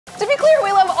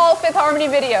all Fifth Harmony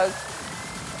videos.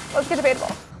 Let's get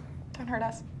debatable. Don't hurt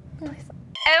us.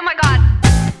 Oh my God.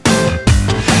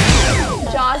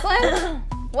 Jocelyn,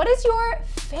 what is your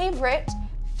favorite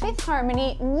Fifth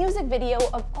Harmony music video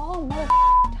of all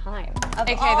time?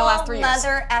 AKA the last 3 years.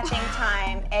 Mother effing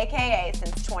time, AKA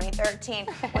since 2013,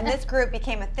 when this group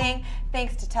became a thing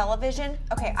thanks to television.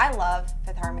 Okay, I love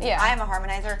Fifth Harmony. Yeah. I am a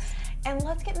harmonizer. And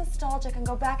let's get nostalgic and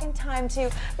go back in time to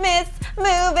Miss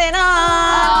Movin'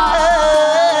 On.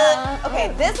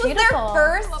 Okay, this was their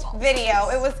first video.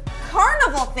 It was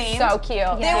carnival themed. So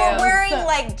cute. They were wearing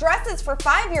like dresses for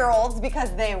 5-year-olds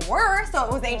because they were, so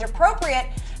it was age appropriate.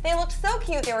 They looked so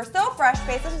cute. They were so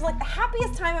fresh-faced. This was like the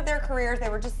happiest time of their careers. They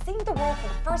were just seeing the world for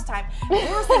the first time. We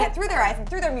were seeing it through their eyes and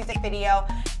through their music video.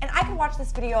 And I could watch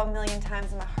this video a million times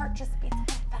and my heart just beats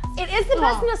fast. It is the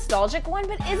best nostalgic one,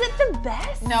 but is it the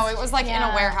best? No, it was like in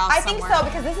a warehouse I think somewhere. so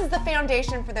because this is the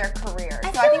foundation for their career. So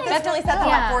I feel think like this really set them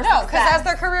up for No, success. because as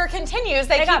their career continues,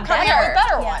 they keep got coming out with better.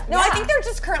 better ones. No, I think they're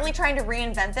just currently trying to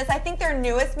reinvent this. I think their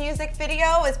newest music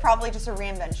video is probably just a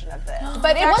reinvention of this.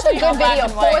 But it was a good black video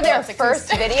and white, for their it's first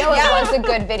video. It was a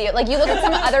good video. Like you look at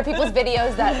some other people's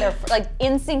videos that they're like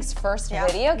NSYNC's first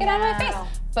video. Get out of my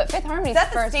face. But Fifth Harmony's That's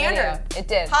the first standard. video. It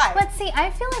did. Hi. But see, I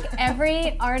feel like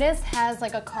every artist has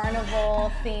like a carnival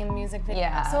theme music video.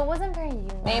 Yeah. So it wasn't very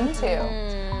unique. Name two.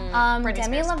 Britney Demi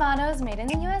Spears. Lovato's Made in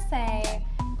the USA.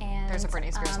 And There's a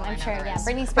Britney Spears one, I I'm know sure, there yeah, is.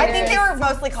 Britney Spears. I think they were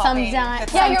mostly copying.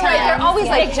 Sometimes. Yeah, you're right. They're always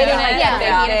like hitting it.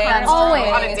 Yeah. Always.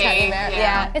 On a date.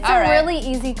 Yeah. It's All a right. really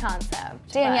easy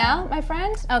concept. Danielle, my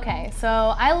friend. Okay, so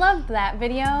I loved that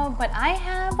video, but I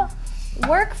have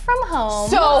work from home.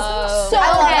 So I love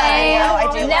that video.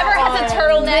 I do Never love has a it.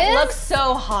 turtleneck This- look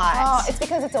so hot. Oh, it's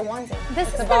because it's a onesie. This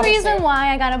is the bodysuit. reason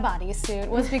why I got a bodysuit,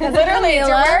 was because Literally, of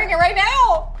you're Camila. wearing it right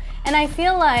now. And I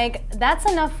feel like that's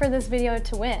enough for this video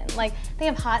to win. Like, they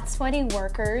have hot, sweaty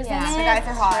workers in it. The guys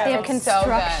are hot. They have It's so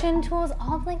construction tools.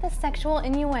 All of like the sexual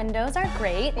innuendos are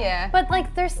great. Yeah. But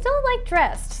like they're still like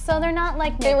dressed, so they're not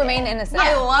like They naked. remain innocent.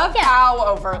 I love how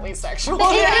overtly sexual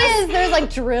It is. There's like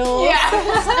drills. Yeah.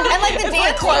 And like the It's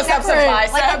like dancing close-ups of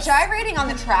like biceps. the gyrating on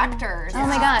the tractors. Oh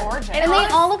my god. Gorgeous. And they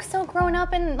all look so grown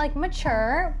up and like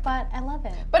mature, but I love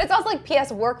it. But it's also like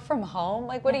PS work from home.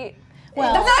 Like what do you?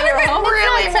 Well, That's not your home.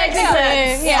 really makes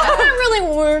sense. Yeah. It's not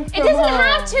really work It doesn't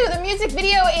have to. The music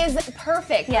video is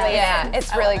perfect. Yeah. Yeah,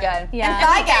 it's really good. Yeah.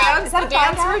 Thigh gap. Is that a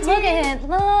thigh dance gap? Look at it.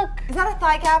 Look. Is that a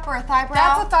thigh gap or a thigh brow?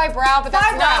 That's a thigh brow, but that's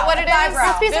Thigh brow. not what it is. Thigh brow.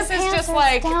 That's because This her is pants just are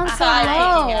like down so side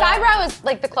low. peeking out. Eyebrow is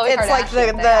like the Khloe It's Kardashian like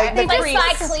the thing. Like crease.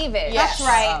 side cleavage. Yes. That's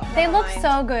right. They Never look mind.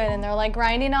 so good, and they're like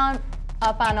grinding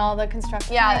up on all the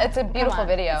construction. Yeah, Like, it's a beautiful come on.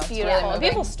 video. It's Beautiful. really moving.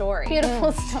 Beautiful story.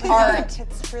 Beautiful story. Art.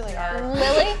 It's truly art.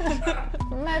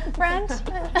 Lily, my friend.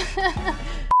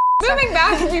 Moving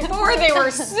back to before they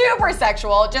were super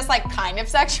sexual, just like kind of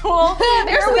sexual.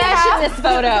 Here we Sebastian, have this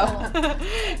photo.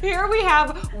 Here we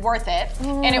have Worth It.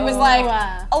 And it was like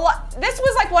a lot. This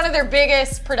was like one of their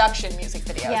biggest production music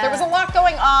videos. Yeah. There was a lot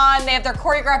going on. They have their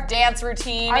choreographed dance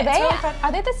routine. Are It's they? really fun.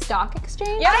 Are they the stock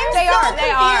exchange? Yeah, they so are. They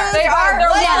are. confused They are. by They're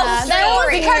what love Yeah, that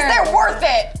story. was Because weird. they're worth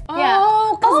it. Yeah.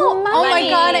 Oh my money.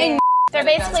 god. And They're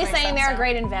basically makes saying sense, they're a though.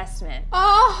 great investment.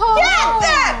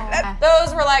 Oh.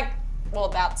 Those were like, well,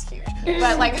 that's huge.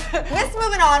 But like, Miss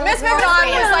Movin' On. Miss Movin' On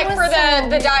was like was for so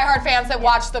the diehard fans that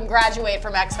watched them graduate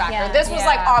from X Factor. Yeah. This was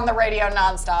like Yeah. on the radio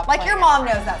nonstop. Like your playing. mom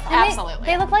knows that song. they- Absolutely.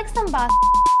 They look like some boss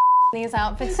these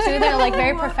outfits too. They're like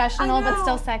very professional but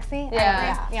still sexy.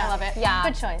 Yeah. I love it. Yeah.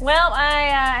 Good choice. Well,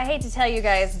 I hate to tell you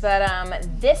guys, but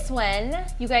this one,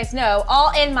 you guys know,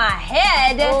 All in My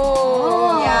Head, Yeah,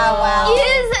 wow.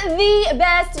 is the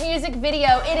best music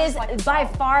video. It is by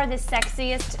far the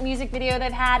sexiest music video they've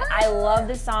had. I love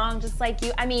the song just like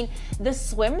you. I mean, the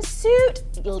swimsuit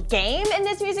game in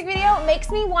this music video makes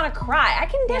me want to cry. I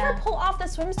can never pull off the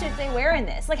swimsuits they wear in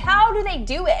this. Like, how do they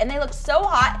do it? And they look so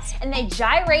hot, and they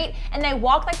gyrate, and they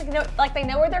walk like they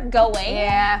know where they're going.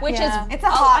 Yeah. Which Yeah. is It's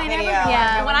a hot I never- video.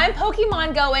 Yeah. When I'm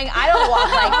Pokemon going, I don't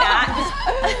walk like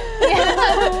that.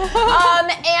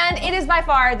 And it is by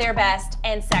far their best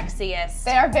and sexiest.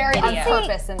 They are very on Video.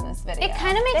 purpose in this video. It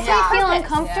kind of makes They me have feel purpose,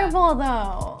 uncomfortable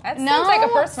though. That no? seems like a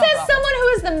personal Says problem. someone who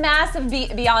is the massive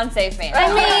Beyonce fan. I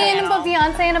mean, but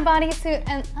Beyonce in a bodysuit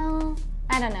and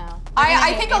I don't know.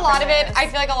 I think a lot of it, I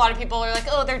feel like a lot of people are like,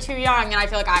 oh, they're too young, and I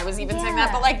feel like I was even saying that,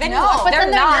 Yeah. but like, then No. you look, But they're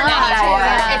then they're not not, anymore.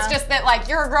 yeah. It's just that like,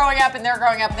 you're growing up and they're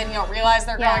growing up, then you don't realize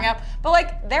they're Yeah. growing up. But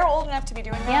like, they're old enough to be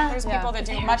doing that. Yeah. There's people that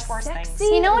do much worse things.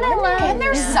 You know what I love? And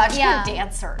they're such Yeah. good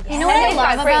dancers. You know what I They've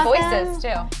got love great about voices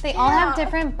them? too. They all have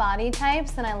different body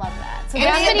types, and I love that. So And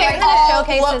this they video kind all of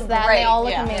showcases look that. great, They all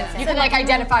look yeah. amazing. You can like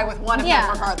identify with one of Yeah.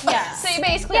 them regardless. Yeah. So you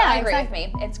basically Yeah, all agree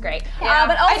exactly. with me. It's great. Yeah.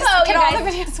 But I also, just you get all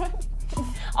guys, the videos with.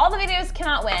 all the videos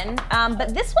cannot win,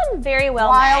 but this one very well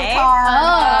Wild may. card.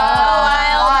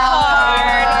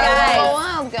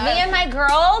 Wild card, guys. Me and my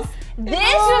girls. This if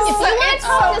you want to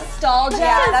talk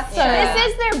nostalgia, this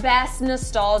is their best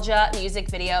nostalgia music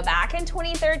video. Back in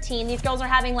 2013, these girls are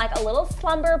having like a little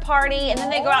slumber party, and then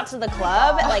they go out to the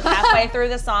club like halfway through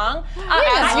the song.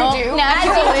 As you do.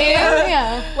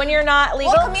 Yeah. When you're not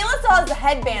legal. Well, Camila still has the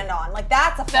headband on. Like,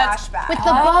 that's a flashback. With the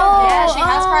bow. Yeah, she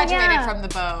has graduated from the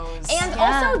bows. And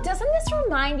also, doesn't this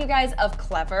remind you guys of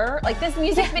Clevver? Like, this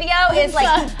music video is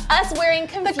like us wearing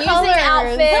confusing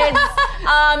outfits,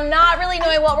 not really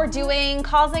knowing what we're doing,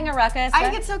 causing a ruckus. I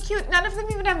think it's so cute. None of them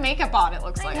even have makeup on, it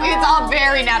looks like. It's all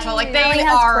very natural. Like, they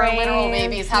are literal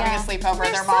babies having a sleepover.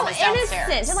 Their mom is downstairs.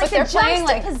 Innocent. And like they're the playing,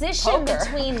 like, juxtaposition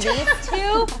between these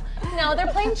two. No, they're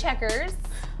playing checkers.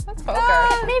 That's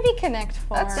poker. Maybe Connect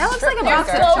Four. That looks like a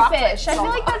Poker. Go Fish. I feel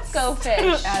like that's Go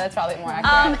Fish. Yeah, that's probably more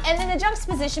accurate. And then the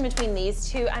juxtaposition between these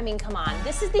two, I mean, come on.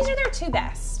 These are their two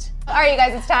best. All right, you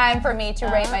guys, it's time for me to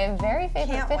rate my very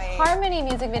favorite Can't Fifth wait. Harmony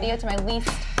music video to my least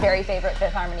very favorite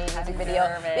Fifth Harmony music video.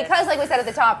 Because, like we said at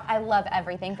the top, I love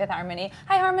everything Fifth Harmony.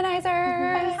 Hi,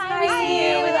 Harmonizers.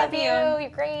 Hi, we love you. You're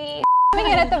great.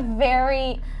 Coming in at the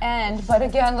very end, but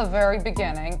again, the very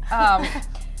beginning.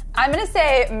 I'm gonna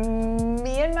say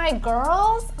me and my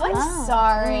girls. I'm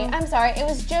sorry.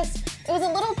 It was a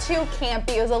little too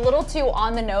campy. It was a little too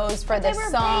on the nose for this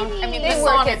song. I mean, the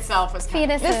song itself was kind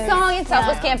of... The song itself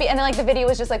was campy, and then like the video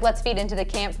was just like, let's feed into the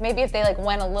camp. Maybe if they like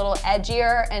went a little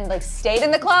edgier and like stayed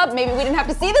in the club, maybe we didn't have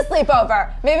to see the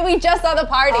sleepover. Maybe we just saw the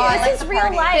party. This is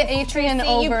real life. The Atrian See,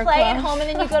 Over you play Club. at home and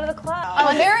then you go to the club.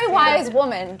 A very wise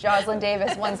woman, Jocelyn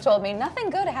Davis, once told me, nothing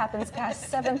good happens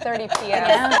past 7:30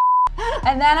 p.m.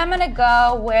 And then I'm gonna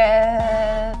go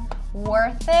with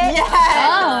Worth It. Yes.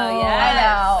 Oh, yeah. I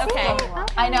know. Okay.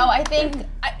 I know. I think.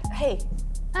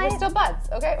 We're still buds.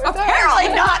 Okay. We're still Apparently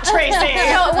not, Tracy.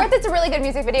 No, Worth It's a really good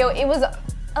music video. It was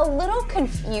a little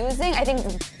confusing. I think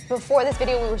before this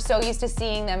video, we were so used to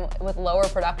seeing them with lower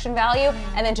production value,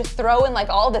 and then to throw in like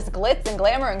all this glitz and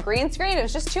glamour and green screen, it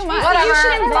was just too much. You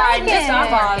should invite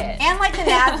it. And like the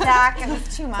NASDAQ, and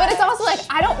it's too much. But it's also like,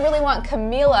 I don't really want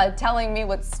Camila telling me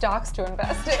what stocks to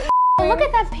invest in. Oh, look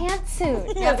at that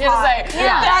pantsuit. I was gonna say,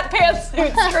 that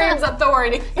pantsuit screams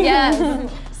authority. Yes.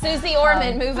 Susie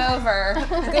Orman, move over.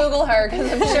 Google her,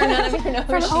 because I'm sure none of you know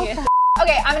who she is.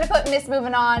 Okay, I'm gonna put Miss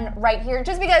Movin' On right here,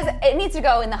 just because it needs to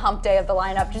go in the hump day of the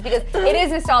lineup, just because it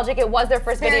is nostalgic. It was their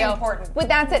first Very video. important. With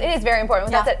that said, it is very important.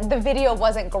 With that said, the video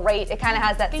wasn't great. It kind of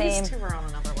has that These same. two were on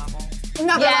another level.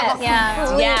 Completely, Yeah,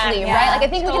 right? Like I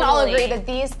think we can all totally. agree that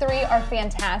these three are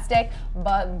fantastic,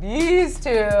 but these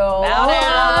two. What?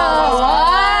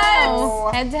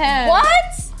 Head to head.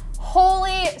 What?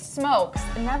 Holy smokes!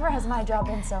 Never has my job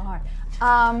been so hard.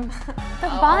 All in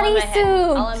my head.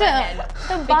 All in my head.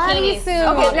 The Bikinis. bodysuit.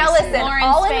 Okay, now listen. Lauren's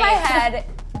All in my face. head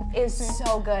is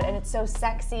so good, and it's so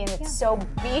sexy, and it's so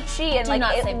beachy, and Do like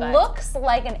not say it but. looks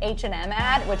like an H&M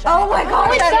ad, which oh my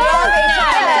gosh, I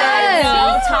love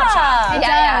No, Top Shop. It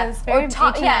Yeah, does. yeah. Very Or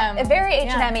top, H&M. yeah, very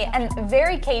H&M-y and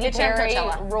very Katy H&M Perry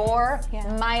Coachella. Roar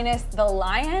minus the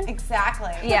lion.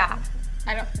 Exactly. Yeah.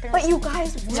 I don't. But you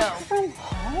guys work from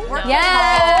home?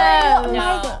 Yeah. Oh my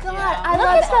god, I Look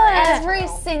love at that. every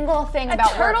single thing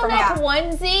about work from Turtleneck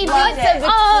home. onesie Loved with a it.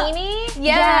 bikini.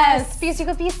 Yes, because you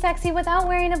could be sexy without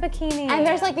wearing a bikini. And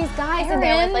there's like these guys in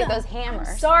there with Erin. like those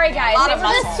hammers. Sorry guys, lot they of were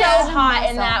just so muscle. hot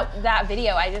in that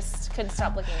video. I just couldn't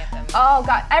stop looking at them. Oh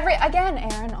god, Aaron,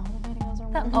 all the videos are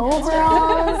really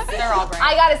overalls. They're all great.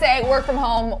 I gotta say, work from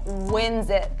home wins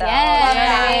it though. Yes. You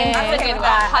know what I mean? That's a good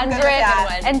one.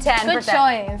 110%. Good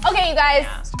choice. Okay, you guys,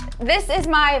 this is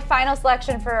my final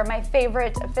selection for my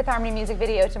favorite Fifth Harmony music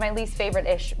video to my least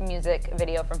favorite-ish music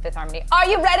video from Fifth Harmony. Are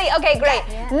you ready? Okay, great.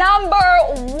 Number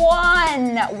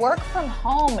 1, Work From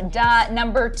Home. Duh.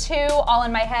 Number 2, All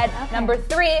in My Head. Number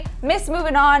 3, Miss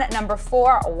Movin' On. Number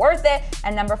 4, Worth It.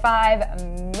 And number 5,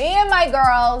 Me and My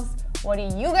Girls. What do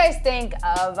you guys think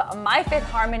of my Fifth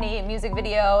Harmony music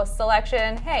video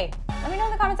selection? Hey, let me know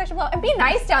in the comment section below. And be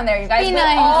nice down there, you guys. Be We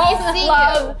nice. all We see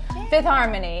love Fifth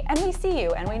Harmony. And we see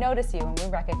you, and we notice you, and we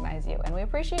recognize you, and we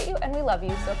appreciate you, and we love you.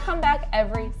 So come back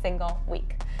every single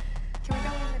week. Can we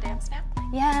go in the dance now?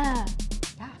 Yeah.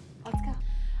 Let's go.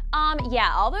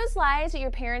 Yeah, all those lies that your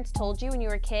parents told you when you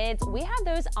were kids, we have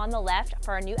those on the left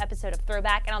for our new episode of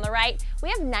Throwback, and on the right, we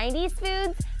have 90s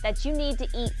foods that you need to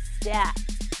eat stat.